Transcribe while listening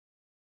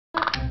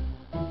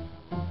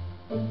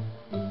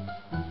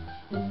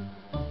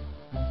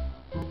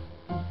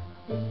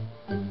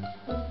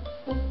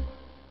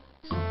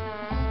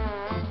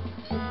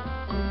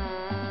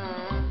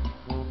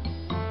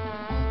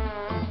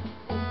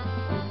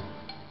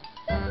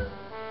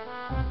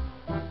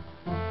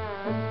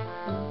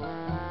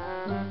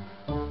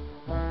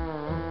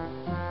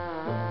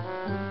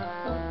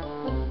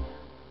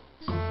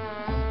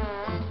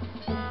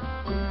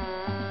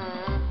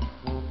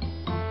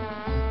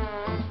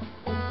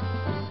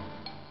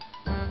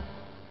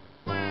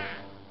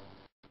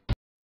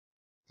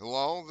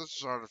Hello, this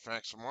is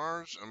Artifacts of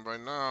Mars, and by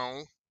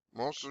now,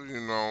 most of you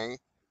know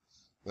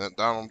that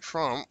Donald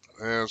Trump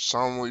has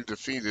soundly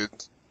defeated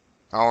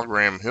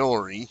Hologram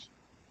Hillary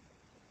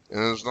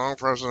and is now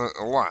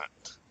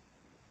president-elect.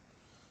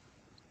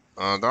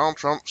 Donald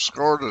Trump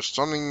scored a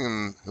stunning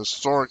and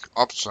historic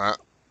upset.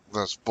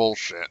 That's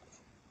bullshit.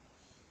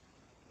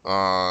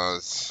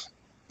 It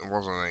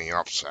wasn't any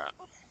upset.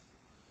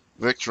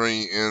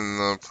 Victory in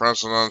the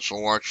presidential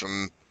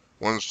election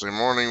Wednesday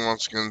morning,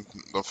 once again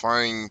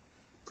defying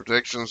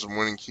predictions and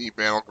winning key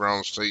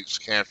battleground states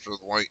to capture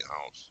the White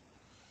House.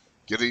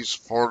 Getty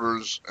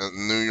supporters at the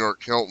New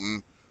York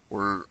Hilton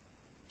were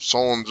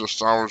sullen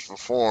just hours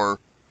before,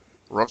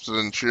 erupted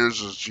in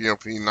cheers as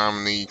GOP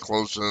nominee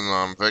closed in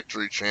on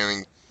victory,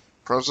 chanting,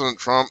 "President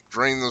Trump,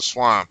 drain the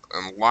swamp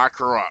and lock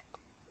her up,"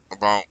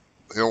 about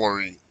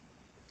Hillary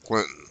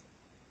Clinton.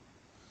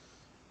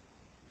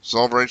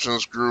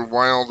 Celebrations grew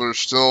wilder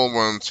still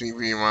when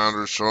TV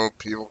monitors showed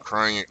people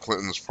crying at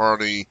Clinton's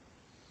party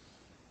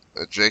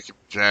at Jacob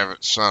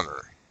Javits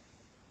Center.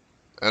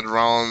 Ed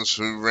Rollins,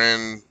 who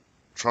ran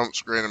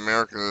Trump's Great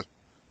America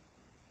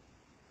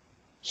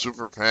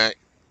Super PAC,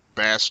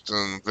 basked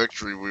in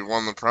victory. "We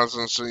won the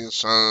presidency, the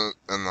Senate,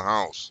 and the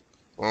House."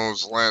 When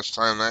was the last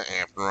time that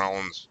happened?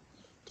 Rollins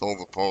told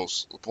the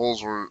Post. The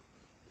polls were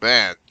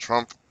bad.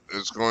 Trump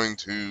is going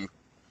to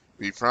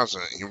be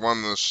president. He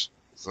won this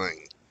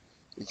thing.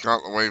 He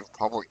caught the wave of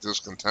public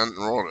discontent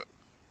and wrote it.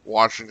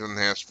 Washington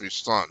has to be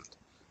stunned.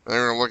 Now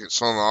we're going to look at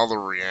some of the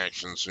other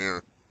reactions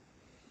here.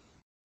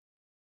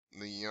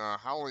 The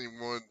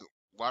Hollywood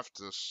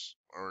leftists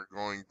are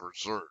going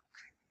berserk,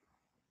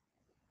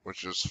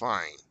 which is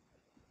fine.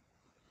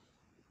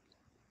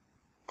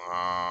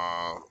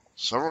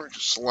 Several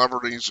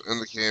celebrities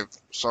indicate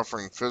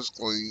suffering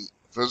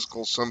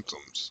physical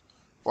symptoms.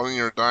 Funny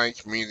or Die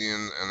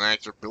comedian and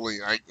actor Billy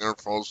Eichner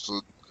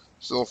posted,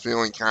 "Still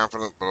feeling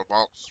confident but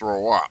about to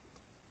throw up."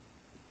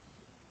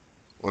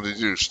 What do you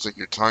do? Stick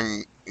your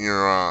tongue,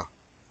 your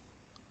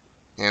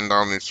hand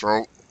down your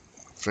throat,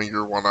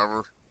 finger,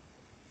 whatever.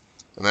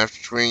 And after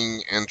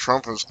tweeting, "And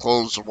Trump has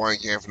closed the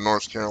White Gap in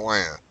North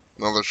Carolina.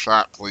 Another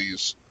shot,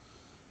 please."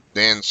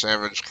 Dan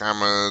Savage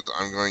commented,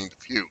 "I'm going to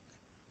puke."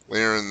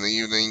 Later in the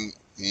evening,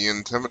 he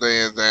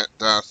intimidated that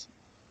death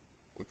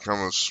would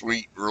come a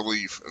sweet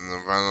relief in the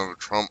event of a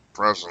Trump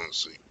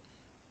presidency.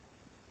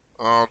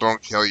 Oh,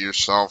 don't kill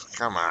yourself.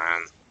 Come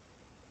on.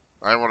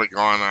 I would have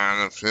gone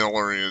on if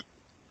Hillary had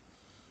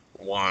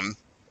won.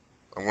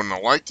 I wouldn't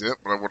have liked it,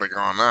 but I would have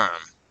gone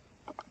on.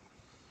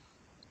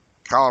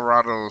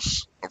 Colorado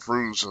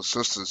approves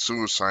assisted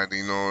suicide,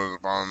 he noted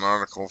about an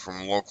article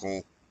from a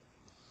local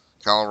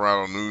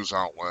Colorado news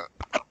outlet.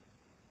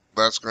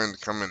 That's going to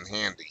come in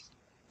handy.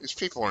 These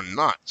people are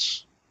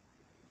nuts.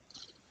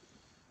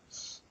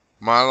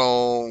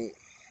 Model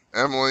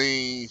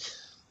Emily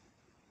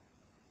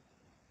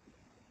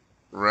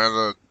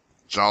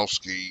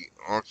Ratajkowski.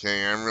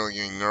 Okay, I'm really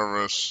getting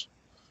nervous.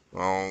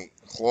 Well,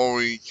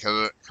 Khloe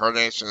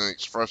Kardashian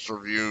expressed her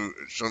view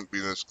it shouldn't be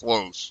this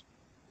close.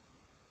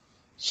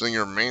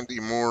 Singer Mandy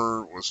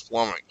Moore was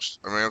flummoxed.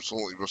 "I'm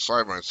absolutely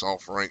beside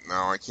myself right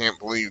now. I can't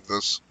believe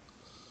the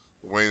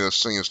way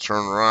this thing is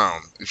turned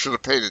around. You should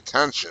have paid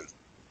attention."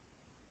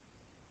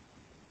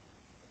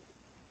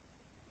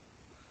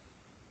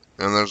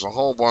 And there's a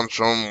whole bunch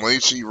of them.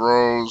 Lacey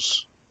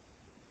Rose,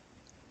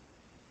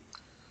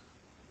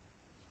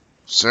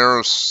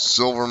 Sarah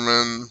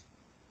Silverman.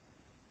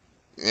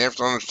 You have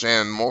to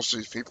understand, most of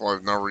these people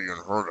I've never even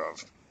heard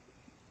of.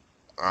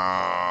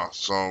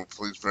 So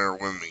please bear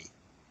with me.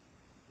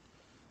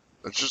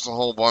 There's just a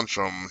whole bunch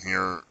of them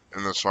here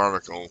in this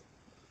article.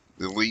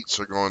 The elites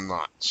are going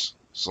nuts.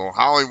 So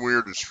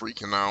Hollywood is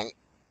freaking out,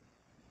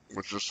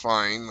 which is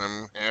fine.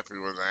 I'm happy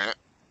with that.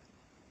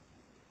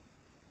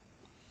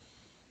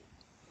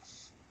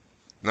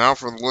 Now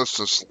for the list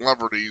of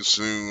celebrities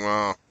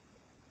who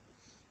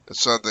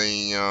said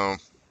they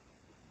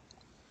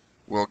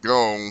will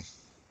go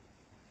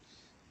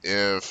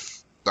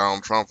if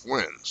Donald Trump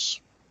wins.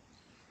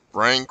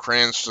 Bryan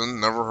Cranston,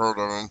 never heard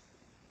of him,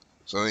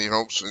 said he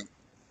hopes he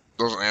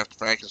doesn't have to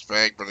pack his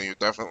bag, but he would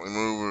definitely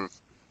move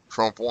if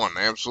Trump won.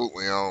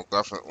 "Absolutely, I'll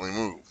definitely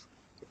move,"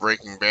 the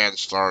Breaking Bad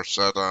star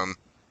said on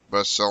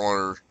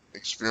Bestseller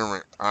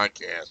Experiment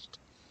podcast.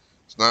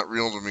 "It's not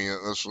real to me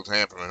that this would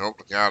happen. I hope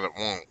to God it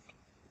won't."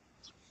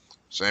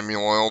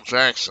 Samuel L.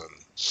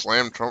 Jackson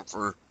slammed Trump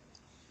for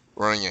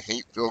running a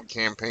hate-filled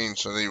campaign,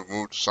 said he would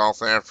move to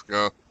South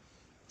Africa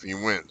if he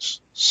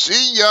wins.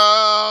 "See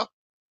ya!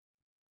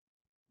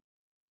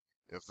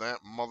 If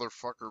that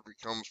motherfucker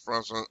becomes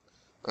president,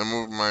 I'm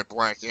moving my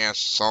black ass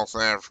to South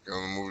Africa,"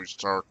 the movie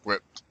star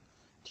quipped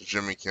to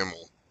Jimmy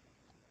Kimmel.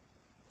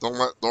 "Don't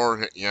let door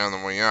hit you on the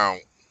way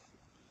out."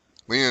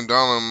 Lena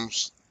Dunham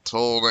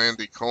told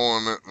Andy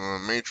Cohen at the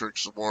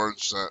Matrix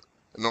Awards that,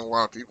 "I know a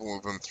lot of people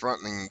have been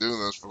threatening to do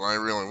this, but I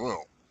really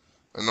will.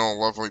 I know a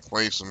lovely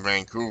place in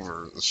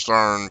Vancouver." The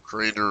star and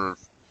creator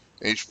of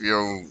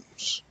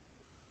HBO's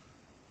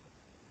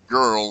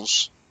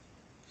Girls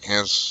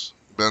has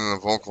been a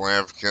vocal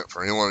advocate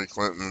for Hillary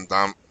Clinton,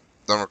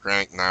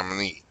 Democratic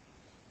nominee.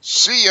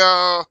 See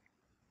ya!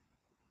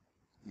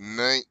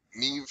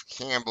 Neve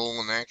Campbell,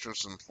 an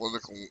actress in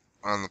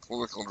on the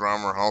political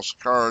drama House of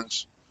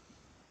Cards,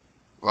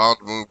 vowed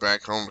to move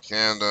back home to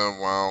Canada,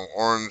 while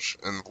Orange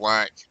and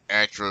Black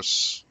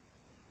actress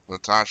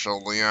Natasha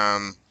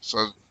Lyonne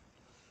said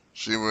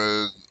she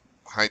would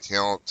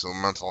hightail it to a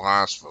mental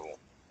hospital.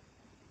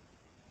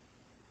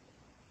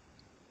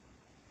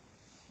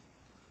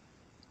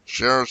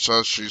 Sheriff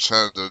says she's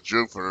headed to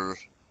Jupiter.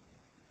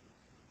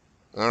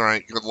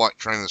 Alright, good luck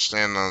trying to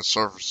stand on the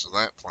surface of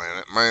that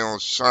planet. Miley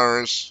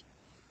Cyrus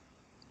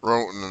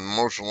wrote an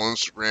emotional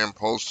Instagram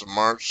post in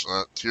March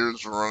that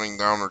tears were running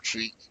down her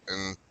cheek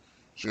and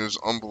she was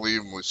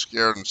unbelievably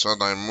scared and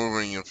said, "I'm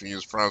moving if he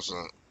is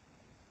president."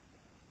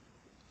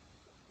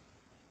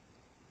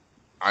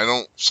 I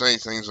don't say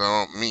things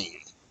I don't mean.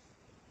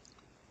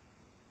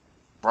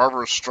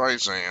 Barbara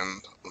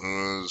Streisand,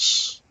 who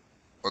is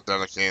a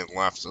dedicated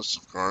leftist,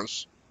 of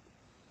course,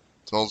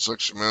 told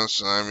 60 Minutes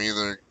that I'm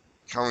either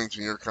coming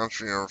to your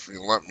country or if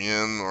you let me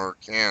in, or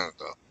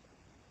Canada.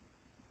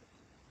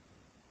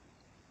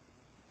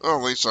 Well,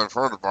 at least I've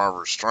heard of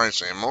Barbara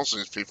Streisand. Most of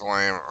these people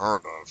I haven't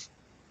heard of.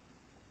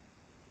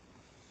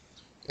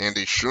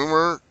 Andy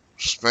Schumer,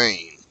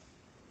 Spain.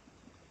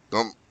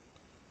 Don't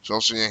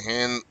Chelsea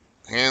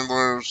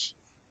handlers.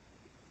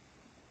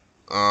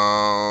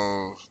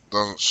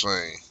 Doesn't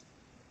say.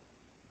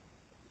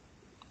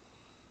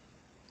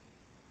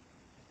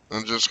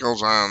 And just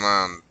goes on and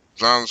on.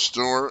 Jon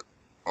Stewart.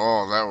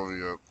 Oh, that would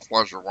be a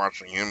pleasure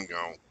watching him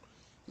go.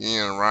 He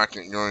and a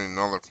rocket going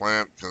to another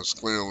planet because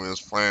clearly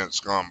this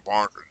planet's gone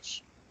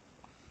bonkers.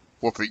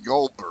 Whoopi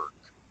Goldberg.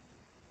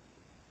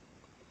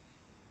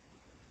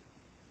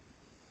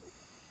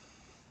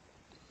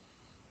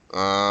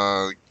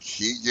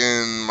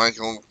 Keegan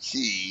Michael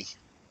Key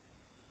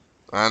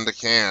on to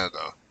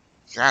Canada.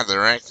 God,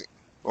 they're acting.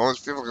 All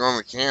these people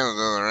going to Canada,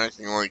 they're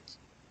acting like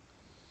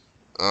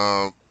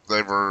uh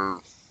they were.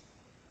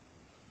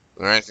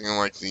 They're acting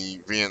like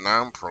the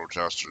Vietnam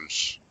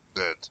protesters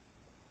did.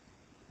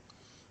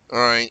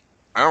 Alright,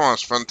 I don't want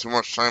to spend too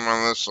much time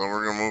on this, so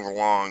we're going to move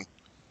along.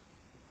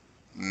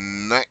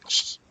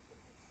 Next,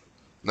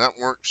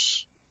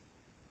 networks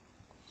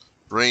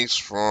brace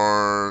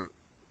for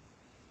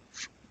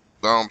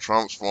Donald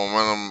Trump's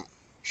momentum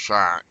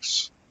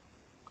shocks.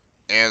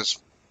 As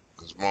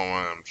his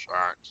momentum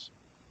shocks.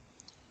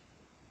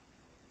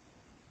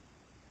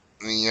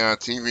 The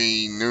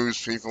TV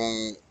news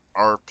people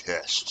are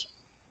pissed.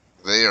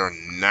 They are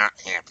not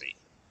happy.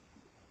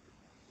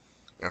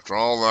 After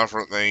all the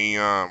effort they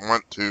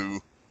went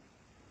to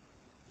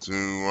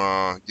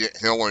get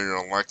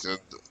Hillary elected,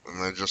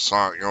 and they just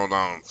saw it go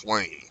down in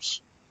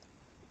flames.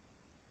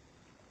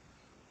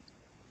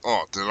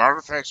 Oh, did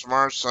Artifacts from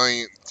Mars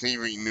say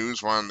TV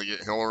News wanted to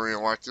get Hillary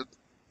elected?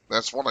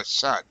 That's what I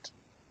said.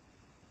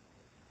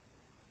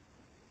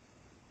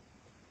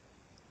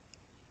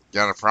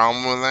 Got a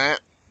problem with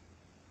that?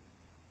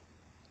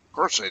 Of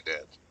course they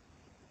did.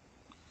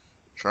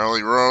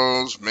 Charlie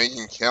Rose,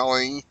 Megyn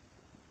Kelly.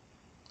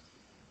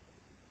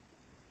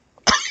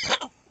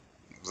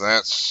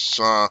 That's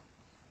a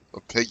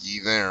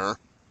piggy there.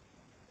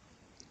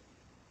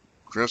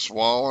 Chris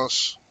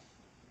Wallace.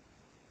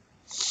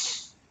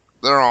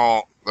 They're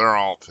all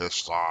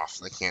pissed off.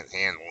 They can't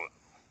handle it.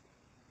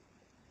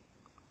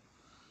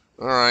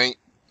 Alright,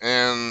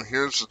 and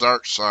here's the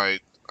dark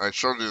side. I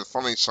showed you the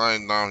funny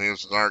side, now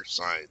here's the dark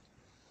side.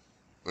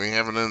 We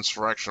have an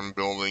insurrection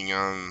building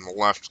on the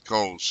left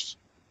coast.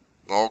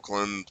 In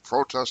Oakland,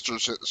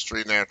 protesters hit the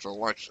street after the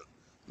election.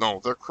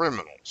 No, they're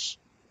criminals.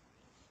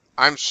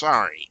 I'm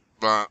sorry,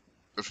 but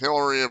if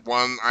Hillary had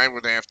won, I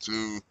would have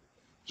to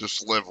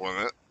just live with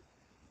it.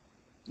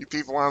 You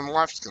people on the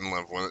left can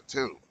live with it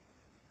too.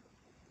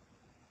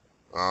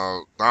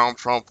 Donald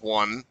Trump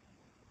won.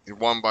 He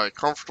won by a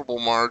comfortable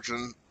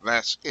margin.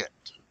 That's it.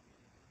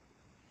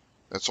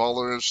 That's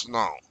all there is to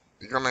know.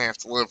 You're going to have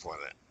to live with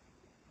it.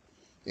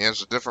 He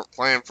has a different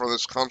plan for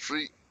this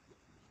country.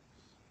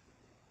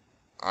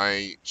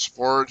 I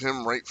supported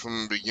him right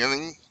from the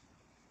beginning.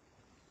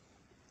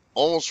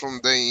 Almost from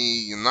the day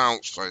he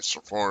announced I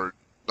supported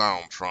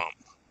Donald Trump.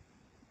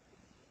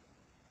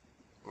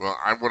 Well,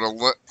 I would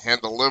have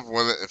had to live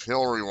with it if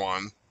Hillary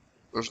won.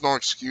 There's no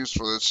excuse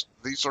for this.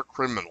 These are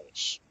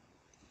criminals.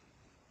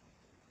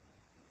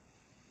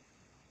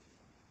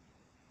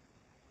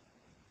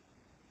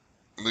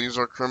 These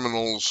are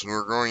criminals who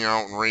are going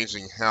out and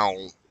raising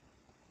hell.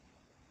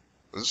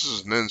 This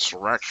is an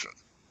insurrection.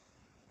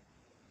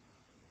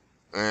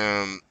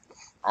 And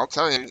I'll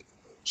tell you,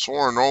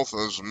 swore an oath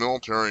as a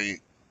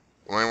military,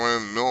 when I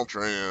went in the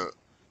military to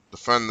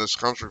defend this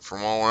country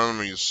from all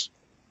enemies,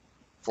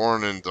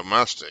 foreign and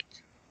domestic.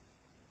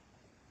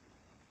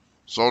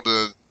 So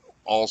did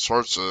all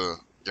sorts of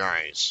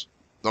guys.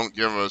 Don't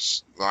give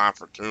us the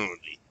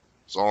opportunity.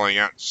 That's all I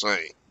got to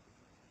say.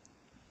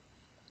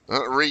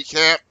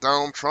 Recap,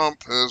 Donald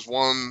Trump has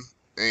won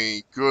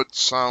a good,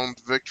 sound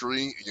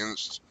victory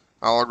against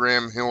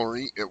Hologram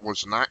Hillary. It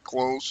was not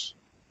close.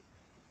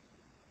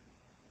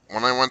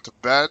 When I went to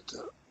bed,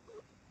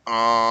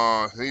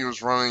 he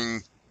was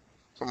running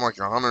something like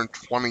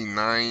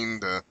 129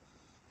 to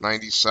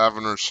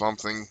 97 or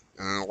something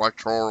in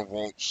electoral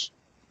votes.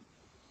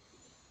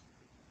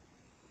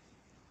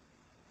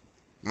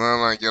 And then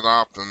I get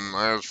up and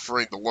I was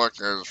afraid to look.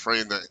 I was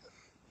afraid that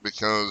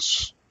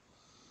because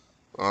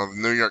the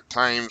New York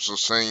Times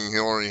was saying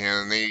Hillary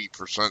had an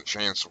 80%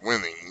 chance of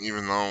winning,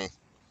 even though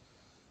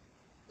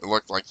it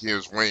looked like he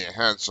was way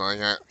ahead, so I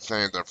got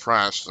kind of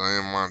depressed and I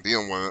didn't want to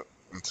deal with it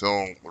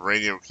until the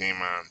radio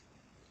came on.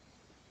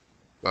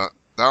 But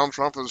Donald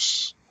Trump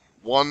has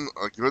won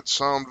a good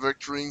sound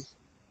victory.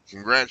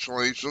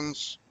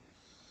 Congratulations.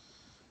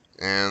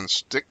 And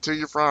stick to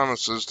your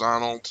promises,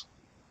 Donald.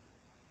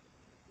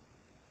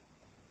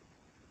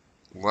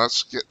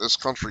 Let's get this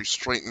country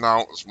straightened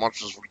out as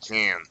much as we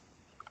can.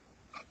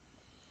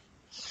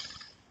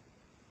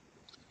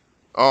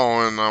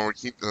 Oh, and we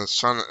keep the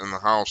Senate and the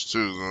House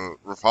too, the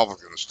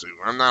Republicans too.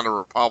 I'm not a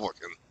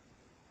Republican.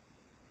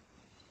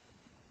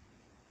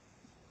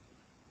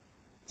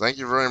 Thank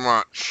you very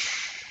much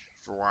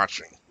for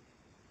watching.